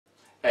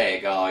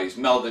Hey guys,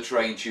 Mel the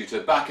Train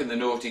Tutor back in the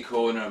naughty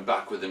corner and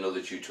back with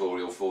another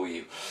tutorial for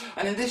you.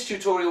 And in this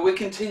tutorial we're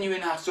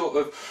continuing our sort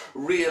of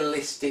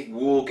realistic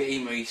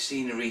wargamery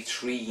scenery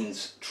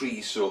trees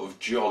sort of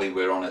jolly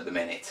we're on at the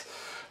minute.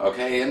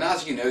 Okay, and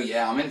as you know,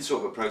 yeah, I'm in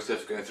sort of a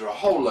process of going through a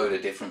whole load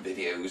of different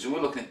videos and we're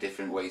looking at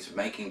different ways of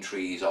making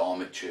trees,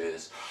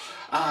 armatures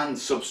and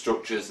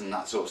substructures and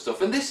that sort of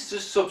stuff. And this is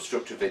a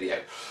substructure video.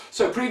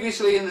 So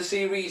previously in the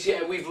series,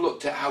 yeah, we've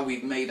looked at how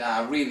we've made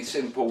our really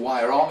simple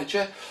wire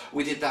armature.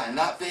 We did that in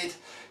that vid.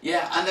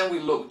 Yeah, and then we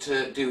looked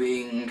at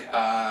doing,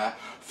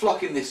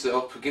 flocking this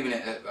up, giving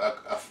it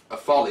a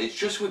foliage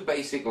just with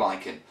basic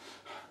lichen.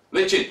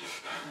 Lichen!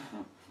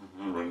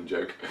 Running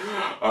joke.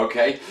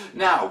 Okay,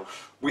 now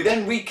we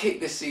then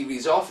re-kicked this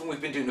series off and we've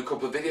been doing a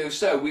couple of videos.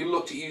 So we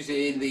looked at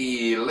using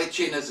the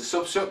lichen as a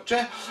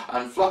substructure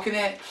and flocking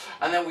it,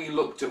 and then we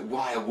looked at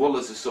wire wool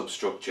as a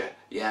substructure,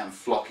 yeah, and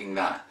flocking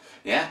that.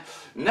 Yeah.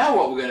 Now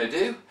what we're going to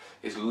do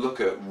is look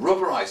at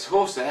rubberised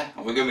horsehair,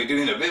 and we're going to be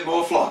doing a bit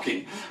more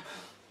flocking.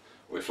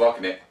 We're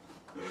flocking it.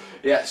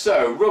 Yeah.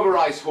 So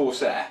rubberised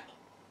horsehair.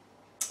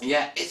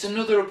 Yeah, it's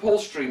another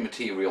upholstery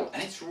material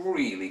and it's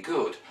really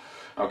good.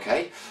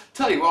 Okay,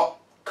 tell you what,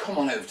 come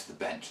on over to the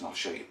bench and I'll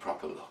show you a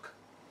proper look.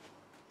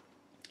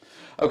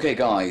 Okay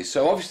guys,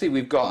 so obviously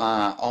we've got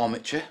our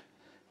armature.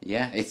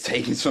 Yeah, it's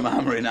taken some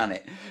hammering, hasn't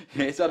it?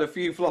 It's had a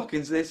few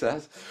flockings, this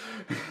has.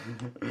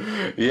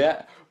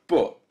 Yeah,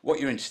 but what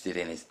you're interested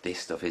in is this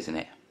stuff, isn't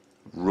it?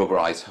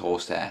 Rubberised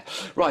horsehair.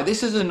 Right,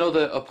 this is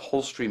another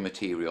upholstery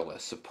material, a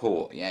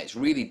support. Yeah, it's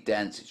really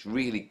dense, it's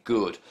really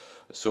good,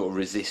 sort of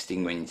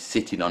resisting when you're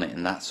sitting on it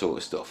and that sort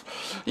of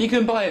stuff. You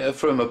can buy it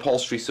from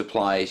upholstery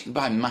supplies. You can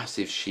buy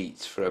massive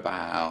sheets for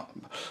about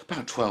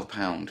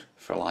 £12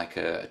 for like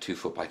a 2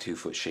 foot by 2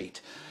 foot sheet.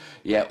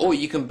 Yeah, or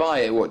you can buy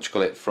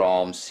it,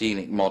 from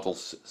Scenic model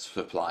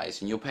supplies,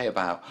 and you'll pay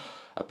about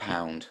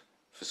 £1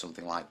 for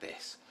something like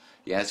this.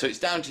 Yeah, so it's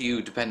down to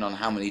you, depending on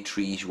how many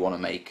trees you want to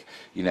make,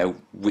 you know,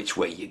 which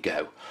way you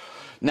go.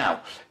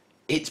 Now,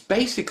 it's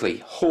basically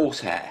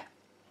horsehair.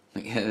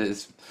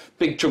 There's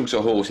big chunks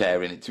of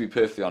horsehair in it, to be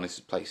perfectly honest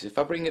with places. If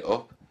I bring it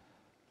up,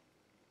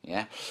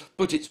 yeah,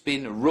 but it's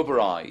been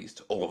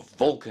rubberised, or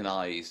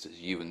vulcanised,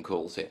 as Ewan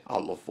calls it. I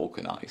love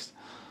vulcanised.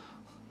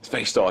 It's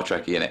very Star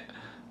Trek-y, isn't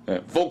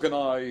it?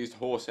 Vulcanised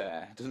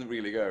horsehair. It doesn't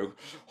really go.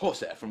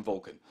 Horsehair from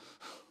Vulcan.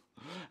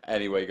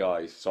 Anyway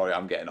guys, sorry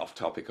I'm getting off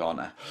topic, aren't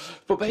I?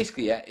 But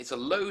basically, yeah, it's a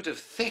load of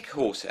thick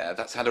horsehair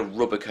that's had a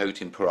rubber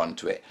coating put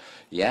onto it.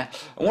 Yeah,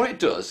 and what it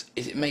does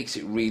is it makes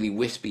it really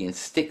wispy and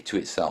stick to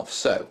itself.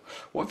 So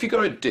what you've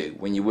got to do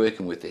when you're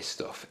working with this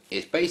stuff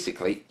is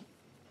basically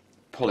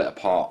pull it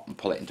apart and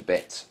pull it into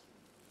bits.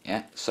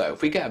 Yeah, so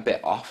if we get a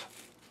bit off,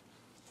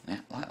 yeah,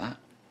 like that,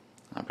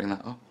 I'll bring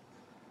that up.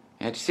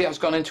 Yeah, do you see how it's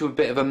gone into a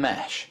bit of a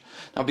mesh?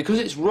 Now because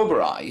it's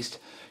rubberised,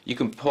 you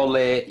can pull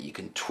it, you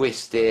can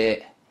twist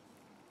it,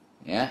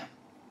 yeah,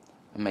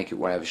 and make it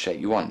whatever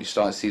shape you want. You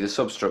start to see the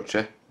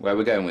substructure, where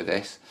we're going with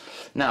this.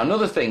 Now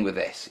another thing with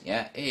this,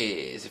 yeah,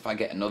 is if I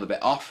get another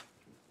bit off,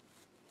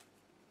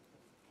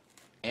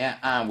 yeah,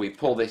 and we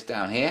pull this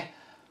down here,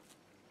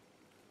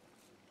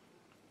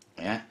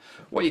 yeah,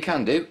 what you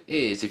can do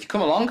is if you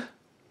come along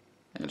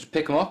and just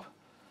pick them up,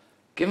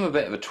 give them a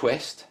bit of a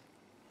twist,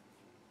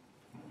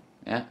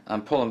 yeah,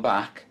 and pull them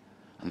back,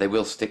 and they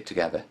will stick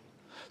together.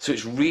 So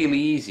it's really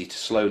easy to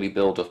slowly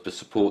build up a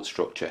support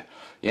structure.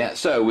 Yeah,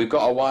 so we've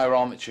got our wire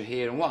armature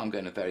here, and what I'm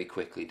going to very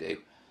quickly do,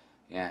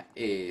 yeah,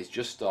 is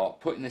just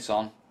start putting this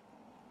on.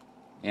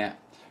 Yeah,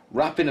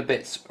 wrapping the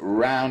bits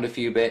round a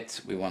few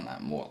bits. We want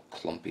that more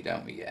clumpy,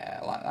 don't we?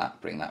 Yeah, like that.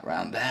 Bring that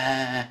round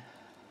there.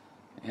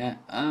 Yeah,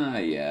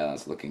 yeah,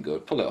 that's looking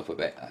good. Pull it up a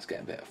bit. Let's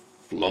get a bit of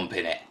flump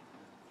in it.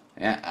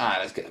 Yeah,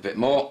 let's get a bit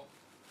more.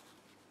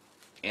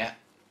 Yeah.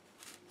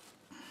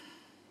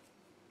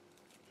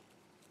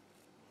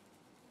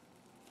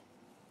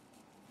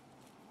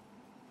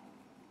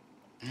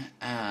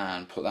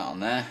 And put that on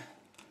there.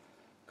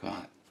 Come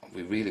on,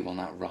 we really want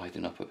that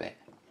riding up a bit.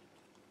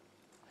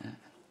 Yeah.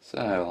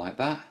 So like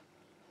that.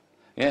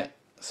 Yeah,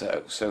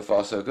 so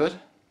far so good.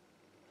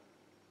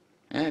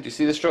 Yeah, do you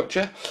see the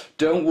structure?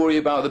 Don't worry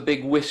about the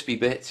big wispy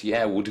bits.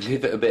 Yeah, we'll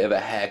give it a bit of a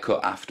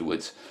haircut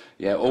afterwards.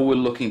 Yeah, all we're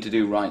looking to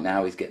do right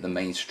now is get the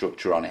main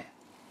structure on it.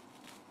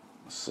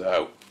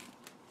 So,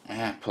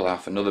 yeah, pull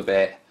off another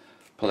bit,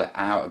 pull it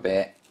out a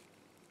bit.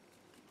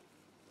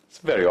 It's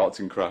very arts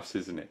and crafts,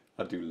 isn't it?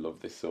 I do love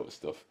this sort of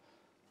stuff.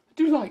 I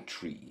do like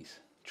trees.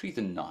 Trees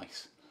are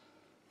nice.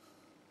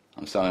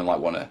 I'm sounding like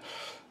one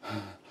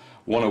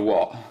of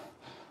what?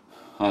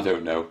 I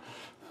don't know.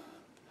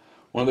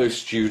 One of those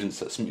students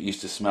that used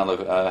to smell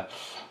of,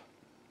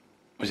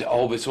 was it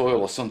albit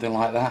oil or something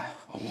like that?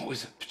 Or what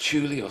was it,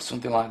 patchouli or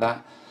something like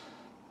that?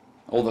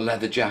 All the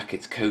leather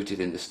jackets coated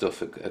in the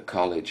stuff at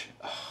college.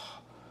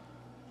 Oh.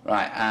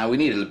 Right, we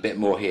need a little bit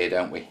more here,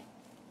 don't we?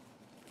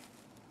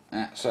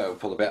 So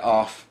pull a bit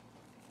off.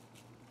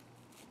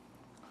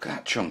 Look at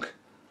that chunk.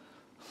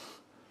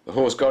 The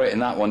horse got it in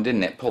that one,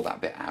 didn't it? Pull that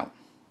bit out.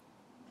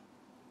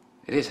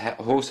 It is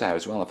horsehair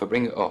as well. If I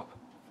bring it up,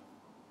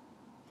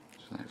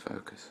 just let it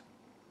focus.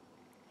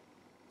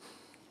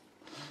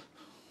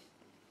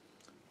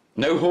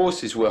 No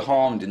horses were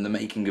harmed in the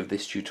making of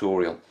this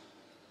tutorial.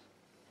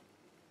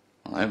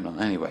 I hope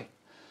not, anyway.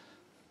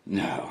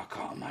 No, I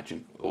can't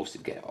imagine a horse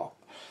would get hot.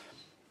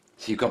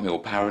 So you've got me all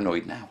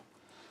paranoid now.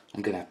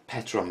 I'm going to have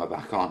Petra on my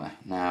back, aren't I?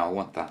 Now I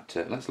want that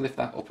to... Let's lift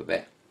that up a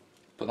bit.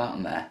 Put that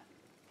on there.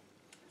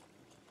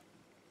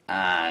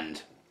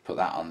 And put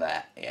that on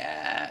there.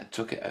 Yeah,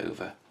 tuck it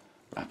over.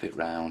 Wrap it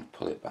round,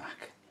 pull it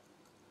back.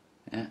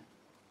 Yeah.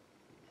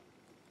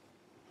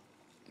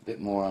 A bit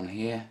more on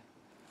here.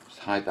 Just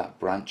hide that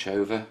branch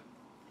over.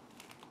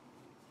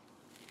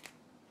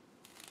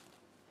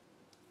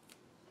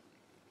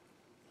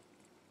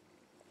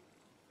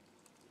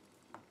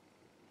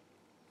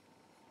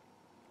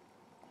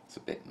 It's a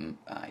bit,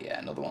 yeah,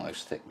 another one of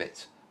those thick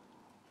bits.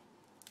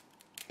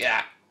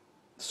 Yeah,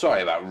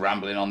 sorry about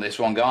rambling on this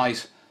one,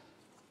 guys.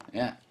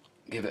 Yeah,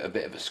 give it a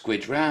bit of a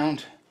squidge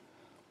round.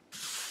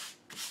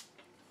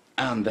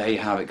 And there you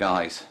have it,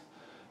 guys.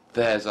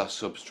 There's our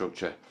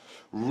substructure.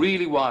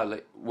 Really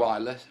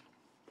wireless,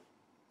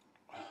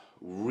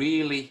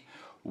 really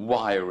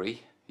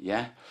wiry,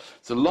 yeah.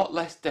 It's a lot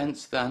less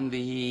dense than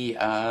the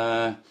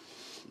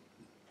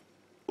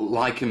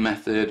lichen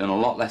method and a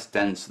lot less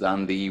dense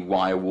than the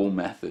wire wool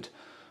method,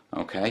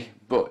 okay,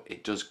 but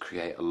it does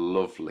create a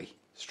lovely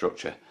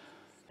structure.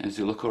 And does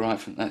it look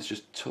alright? Let's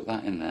just tuck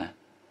that in there.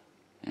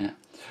 Yeah.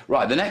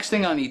 Right, the next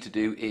thing I need to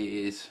do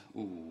is,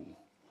 ooh,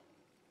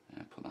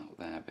 yeah, put that up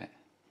there a bit.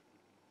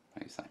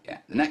 Where's that? Yeah.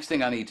 The next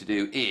thing I need to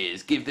do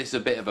is give this a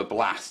bit of a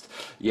blast.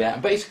 Yeah,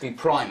 and basically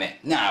prime it.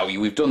 Now,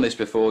 we've done this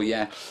before,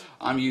 yeah.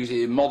 I'm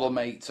using Model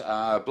Mate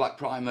black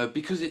primer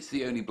because it's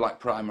the only black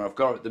primer I've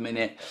got at the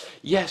minute.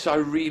 Yes, I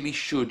really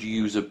should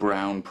use a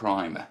brown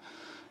primer.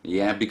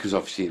 Yeah, because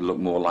obviously it look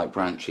more like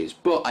branches.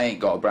 But I ain't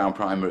got a brown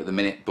primer at the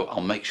minute, but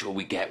I'll make sure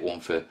we get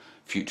one for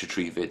future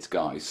tree vids,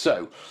 guys.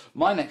 So,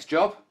 my next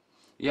job,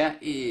 yeah,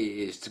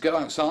 is to go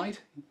outside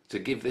to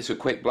give this a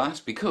quick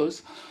blast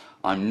because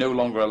I'm no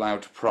longer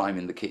allowed to prime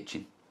in the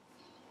kitchen.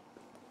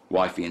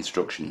 Wifey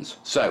instructions.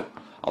 So,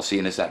 I'll see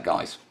you in a sec,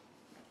 guys.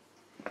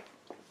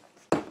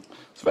 So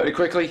very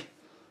quickly,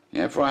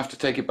 yeah, before I have to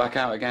take it back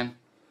out again,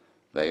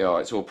 there you are,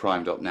 it's all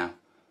primed up now.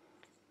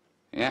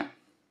 Yeah.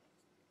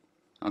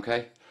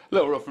 Okay. A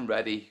little rough and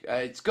ready.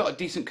 It's got a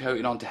decent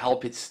coating on to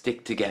help it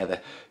stick together.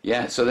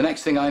 Yeah, so the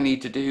next thing I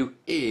need to do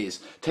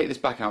is take this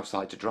back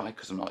outside to dry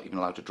because I'm not even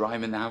allowed to dry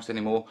them in the house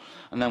anymore.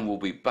 And then we'll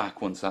be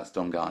back once that's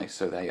done, guys.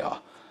 So there you are.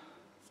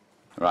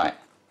 Right,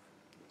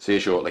 see you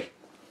shortly.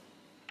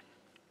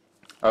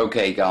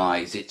 Okay,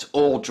 guys, it's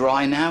all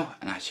dry now,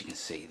 and as you can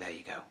see, there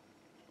you go.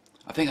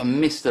 I think I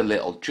missed a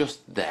little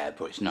just there,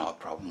 but it's not a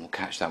problem. We'll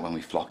catch that when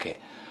we flock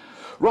it.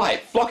 Right,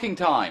 flocking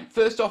time.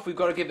 First off, we've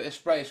got to give it a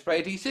spray of spray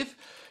adhesive.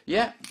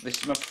 Yeah, this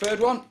is my preferred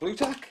one, Blue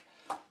Tack.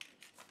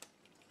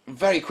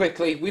 Very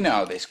quickly, we know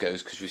how this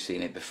goes because we've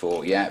seen it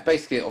before. Yeah,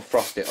 basically it'll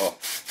frost it up.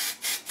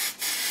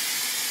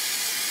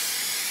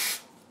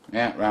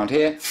 Yeah, round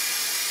here.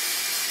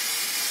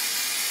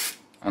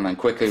 And then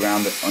quickly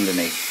round it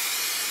underneath.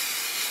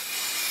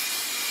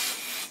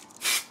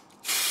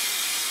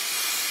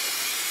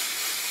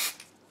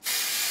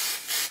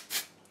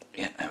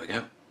 Yeah, there we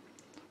go.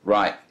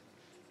 Right,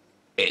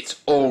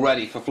 it's all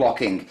ready for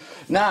flocking.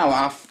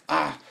 Now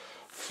our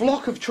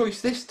flock of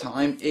choice this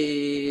time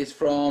is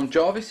from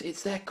Jarvis.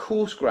 It's their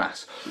coarse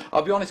grass.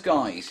 I'll be honest,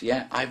 guys,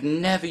 yeah, I've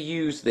never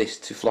used this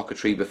to flock a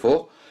tree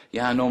before.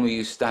 Yeah, I normally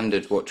use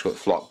standard watchfoot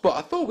flock, but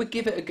I thought we'd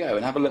give it a go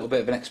and have a little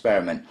bit of an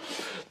experiment.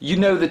 You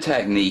know the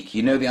technique,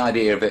 you know the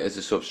idea of it as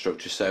a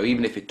substructure, so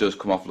even if it does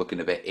come off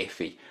looking a bit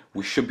iffy,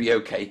 we should be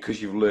okay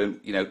because you've learned,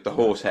 you know, the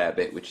horsehair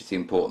bit, which is the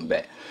important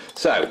bit.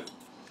 So,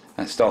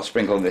 let's start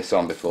sprinkling this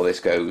on before this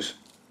goes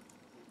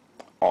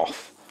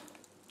off.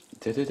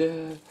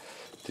 Da-da-da,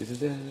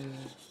 da-da-da,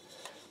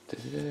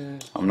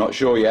 da-da-da. I'm not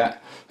sure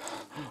yet.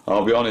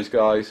 I'll be honest,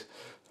 guys.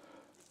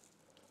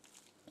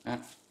 Yeah,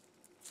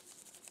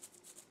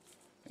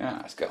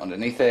 let's get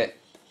underneath it.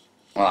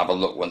 We'll have a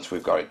look once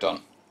we've got it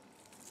done.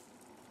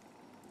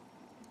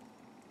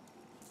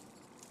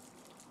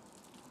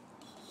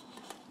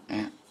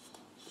 Yeah.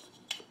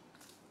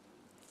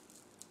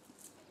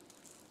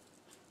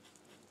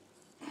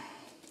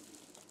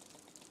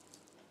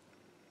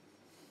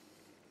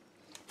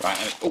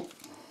 Right, oh.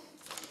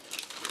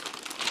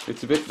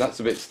 That's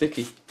a bit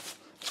sticky.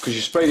 It's because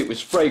you sprayed it with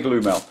spray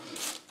glue, Mel.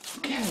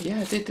 Yeah,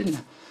 I did, didn't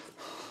I?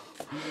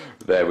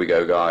 There we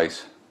go,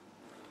 guys.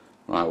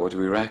 Right, what do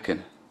we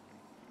reckon?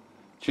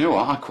 Do you know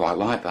what? I quite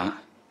like that.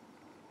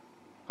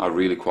 I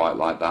really quite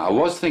like that. I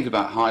was thinking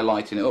about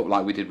highlighting it up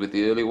like we did with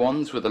the early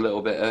ones with a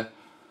little bit of...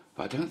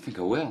 But I don't think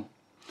I will.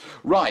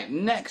 Right,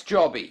 next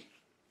jobby,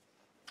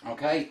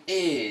 okay,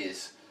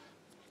 is...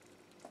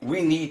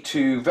 we need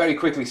to very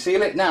quickly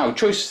seal it. Now,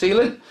 choice of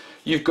sealant,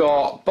 you've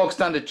got bog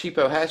standard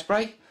cheapo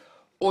hairspray,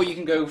 or you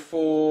can go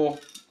for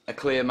a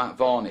clear matte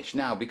varnish.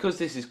 Now, because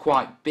this is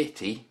quite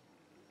bitty,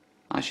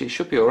 actually it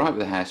should be alright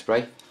with the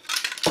hairspray.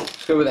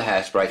 Let's go with the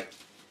hairspray.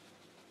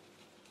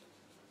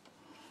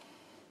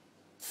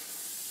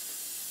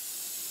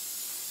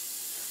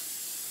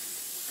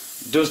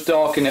 It does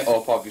darken it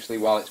up, obviously,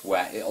 while it's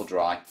wet, it'll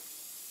dry.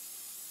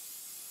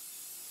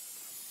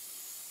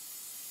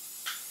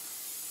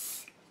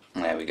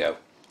 There we go.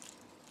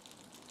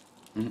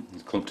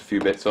 Clumped a few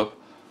bits up.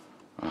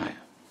 Right.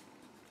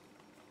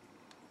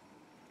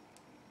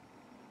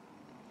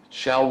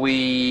 Shall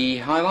we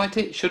highlight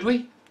it? Should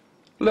we?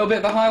 A little bit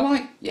of a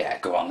highlight? Yeah,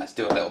 go on, let's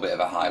do a little bit of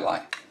a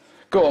highlight.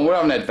 Go on, we're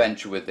having an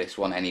adventure with this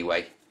one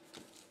anyway.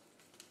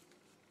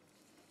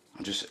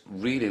 I'm just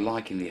really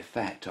liking the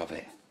effect of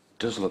it. It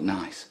does look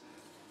nice.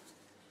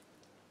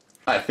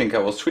 I think I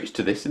will switch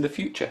to this in the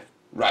future.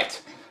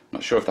 Right,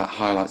 not sure if that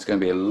highlight's going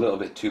to be a little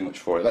bit too much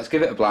for it. Let's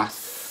give it a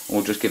blast, and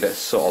we'll just give it a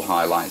subtle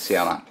highlight and see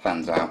how that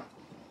pans out.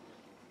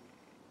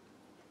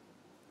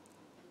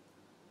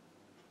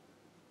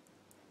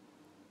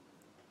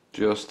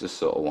 Just a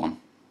subtle one.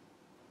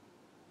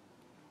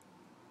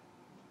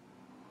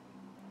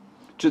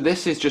 So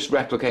this is just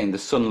replicating the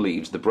sun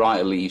leaves, the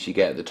brighter leaves you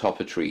get at the top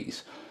of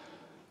trees.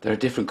 They're a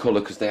different colour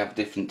because they have a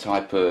different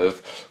type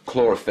of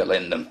chlorophyll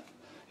in them,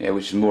 yeah,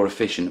 which is more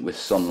efficient with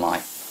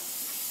sunlight.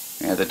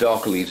 Yeah, the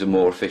darker leaves are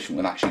more efficient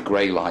with actually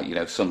grey light, you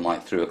know,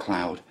 sunlight through a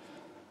cloud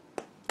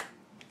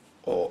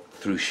or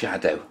through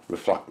shadow,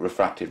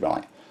 refracted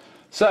light.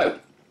 So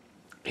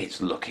it's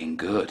looking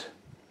good.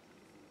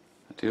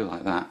 I do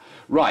like that.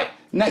 Right,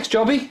 next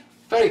jobby,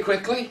 very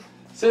quickly,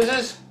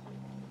 scissors,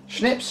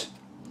 schnips,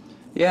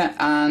 yeah,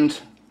 and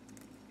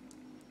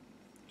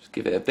just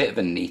give it a bit of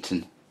a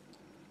neaten,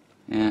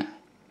 yeah,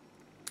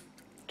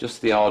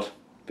 just the odd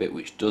bit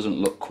which doesn't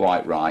look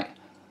quite right.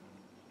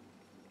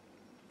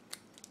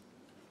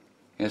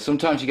 Yeah,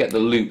 sometimes you get the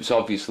loops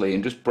obviously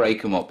and just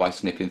break them up by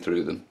snipping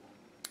through them.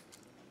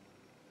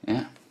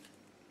 Yeah,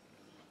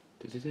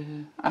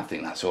 I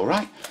think that's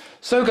alright.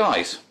 So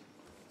guys,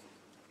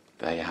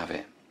 there you have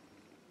it.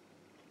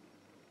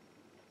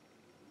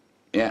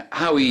 Yeah,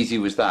 how easy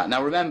was that?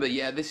 Now remember,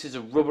 yeah, this is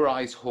a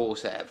rubberized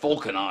horsehair,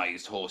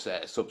 vulcanized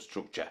horsehair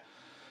substructure.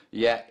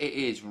 Yeah, it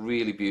is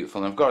really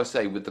beautiful. And I've got to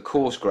say, with the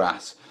coarse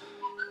grass,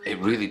 it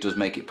really does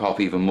make it pop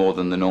even more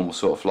than the normal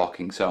sort of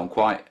flocking. So I'm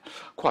quite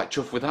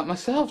chuffed with that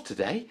myself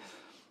today.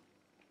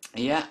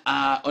 Yeah,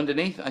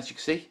 underneath, as you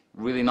can see,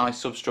 really nice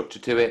substructure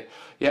to it.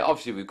 Yeah,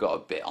 obviously we've got a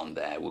bit on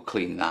there. We'll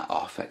clean that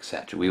off,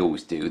 etc. We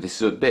always do.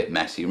 This is a bit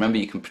messy. Remember,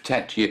 you can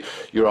protect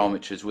your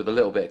armatures with a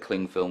little bit of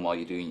cling film while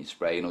you're doing your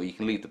spraying, or you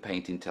can leave the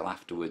paint until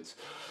afterwards.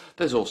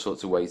 There's all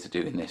sorts of ways of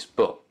doing this,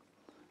 but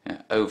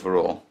yeah,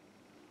 overall,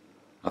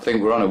 I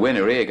think we're on a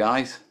winner here,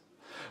 guys.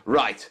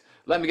 Right,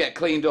 let me get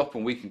cleaned up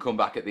and we can come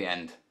back at the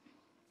end.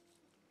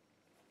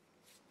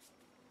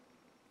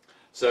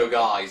 So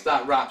guys,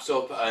 that wraps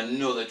up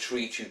another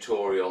tree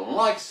tutorial. And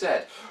like I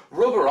said,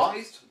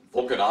 rubberized,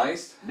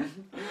 vulcanized,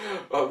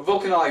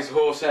 vulcanized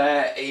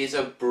horsehair is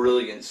a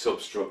brilliant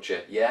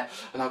substructure, yeah?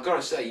 And I've got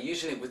to say,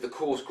 using it with the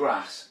coarse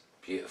grass,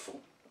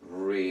 beautiful.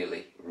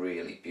 Really,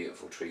 really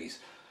beautiful trees.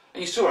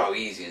 And you saw how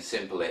easy and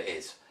simple it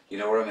is, you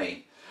know what I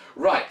mean?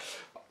 Right,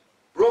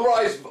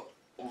 rubberized,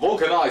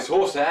 vulcanized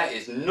horsehair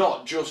is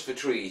not just for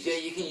trees. Yeah,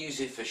 you can use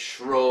it for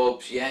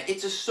shrubs, yeah?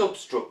 It's a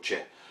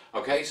substructure.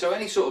 Okay, so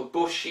any sort of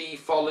bushy,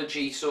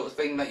 foliagey sort of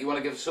thing that you want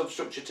to give a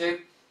substructure to,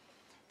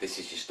 this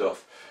is your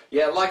stuff.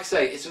 Yeah, like I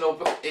say,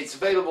 it's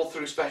available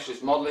through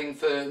specialist modelling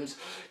firms.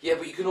 Yeah,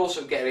 but you can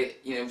also get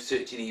it, you know,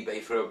 searching eBay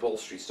for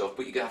upholstery stuff,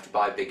 but you're going to have to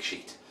buy a big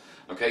sheet.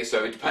 Okay,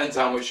 so it depends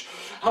how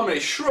many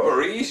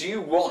shrubberies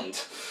you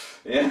want.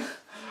 Yeah,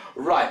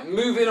 right,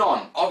 moving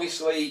on.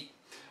 Obviously,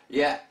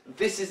 yeah,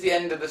 this is the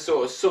end of the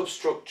sort of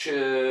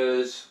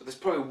substructures. There's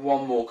probably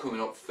one more coming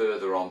up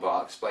further on, but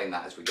I'll explain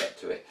that as we get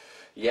to it.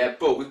 Yeah,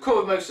 but we've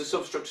covered most of the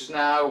substructures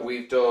now.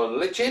 We've done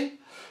liching,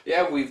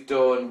 yeah, we've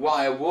done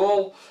wire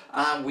wool,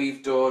 and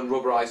we've done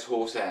rubberized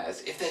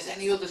horsehairs. If there's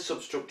any other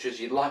substructures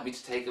you'd like me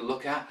to take a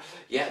look at,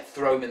 yeah,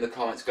 throw them in the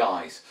comments,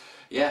 guys.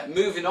 Yeah,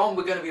 moving on,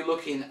 we're going to be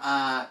looking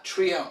at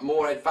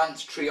more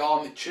advanced tree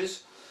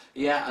armatures,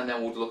 yeah, and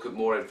then we'll look at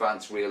more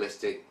advanced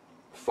realistic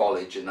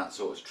foliage and that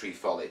sort of tree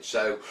foliage.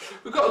 So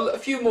we've got a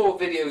few more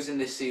videos in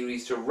this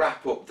series to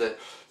wrap up the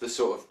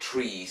sort of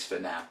trees for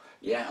now,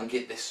 yeah, and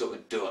get this sort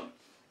of done.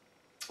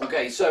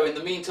 Okay, so in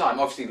the meantime,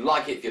 obviously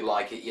like it if you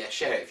like it, yeah,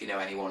 share it if you know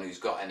anyone who's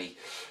got any,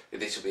 if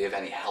this will be of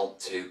any help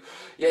to.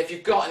 Yeah, if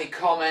you've got any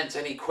comments,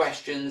 any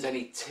questions,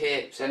 any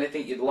tips,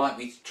 anything you'd like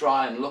me to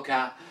try and look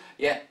at,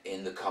 yeah,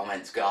 in the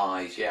comments,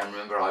 guys. Yeah, and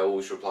remember, I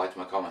always reply to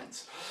my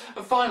comments.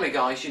 And finally,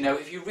 guys, you know,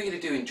 if you really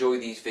do enjoy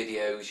these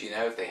videos, you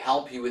know, if they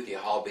help you with your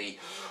hobby,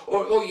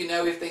 or you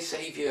know, if they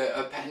save you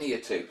a penny or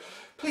two,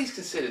 please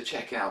consider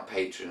checking out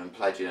Patreon and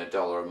pledging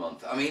 $1 a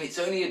month. I mean, it's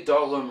only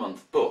 $1 a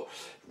month, but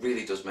it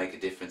really does make a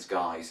difference,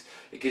 guys.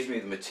 It gives me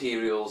the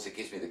materials, it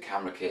gives me the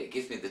camera kit, it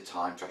gives me the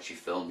time to actually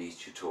film these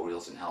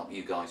tutorials and help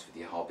you guys with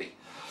your hobby.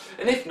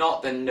 And if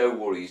not, then no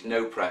worries,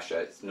 no pressure,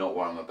 it's not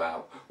what I'm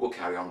about. We'll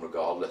carry on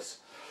regardless.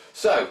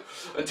 So,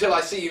 until I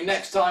see you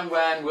next time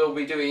when we'll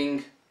be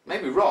doing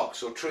maybe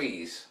rocks or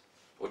trees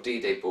or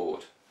D-Day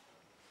board.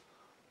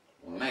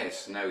 Or maybe a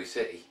snowy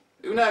city.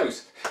 Who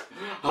knows?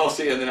 I'll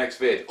see you in the next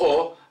vid.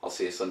 Or I'll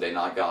see you Sunday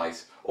night,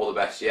 guys. All the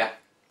best, yeah?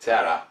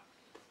 Ta-ra.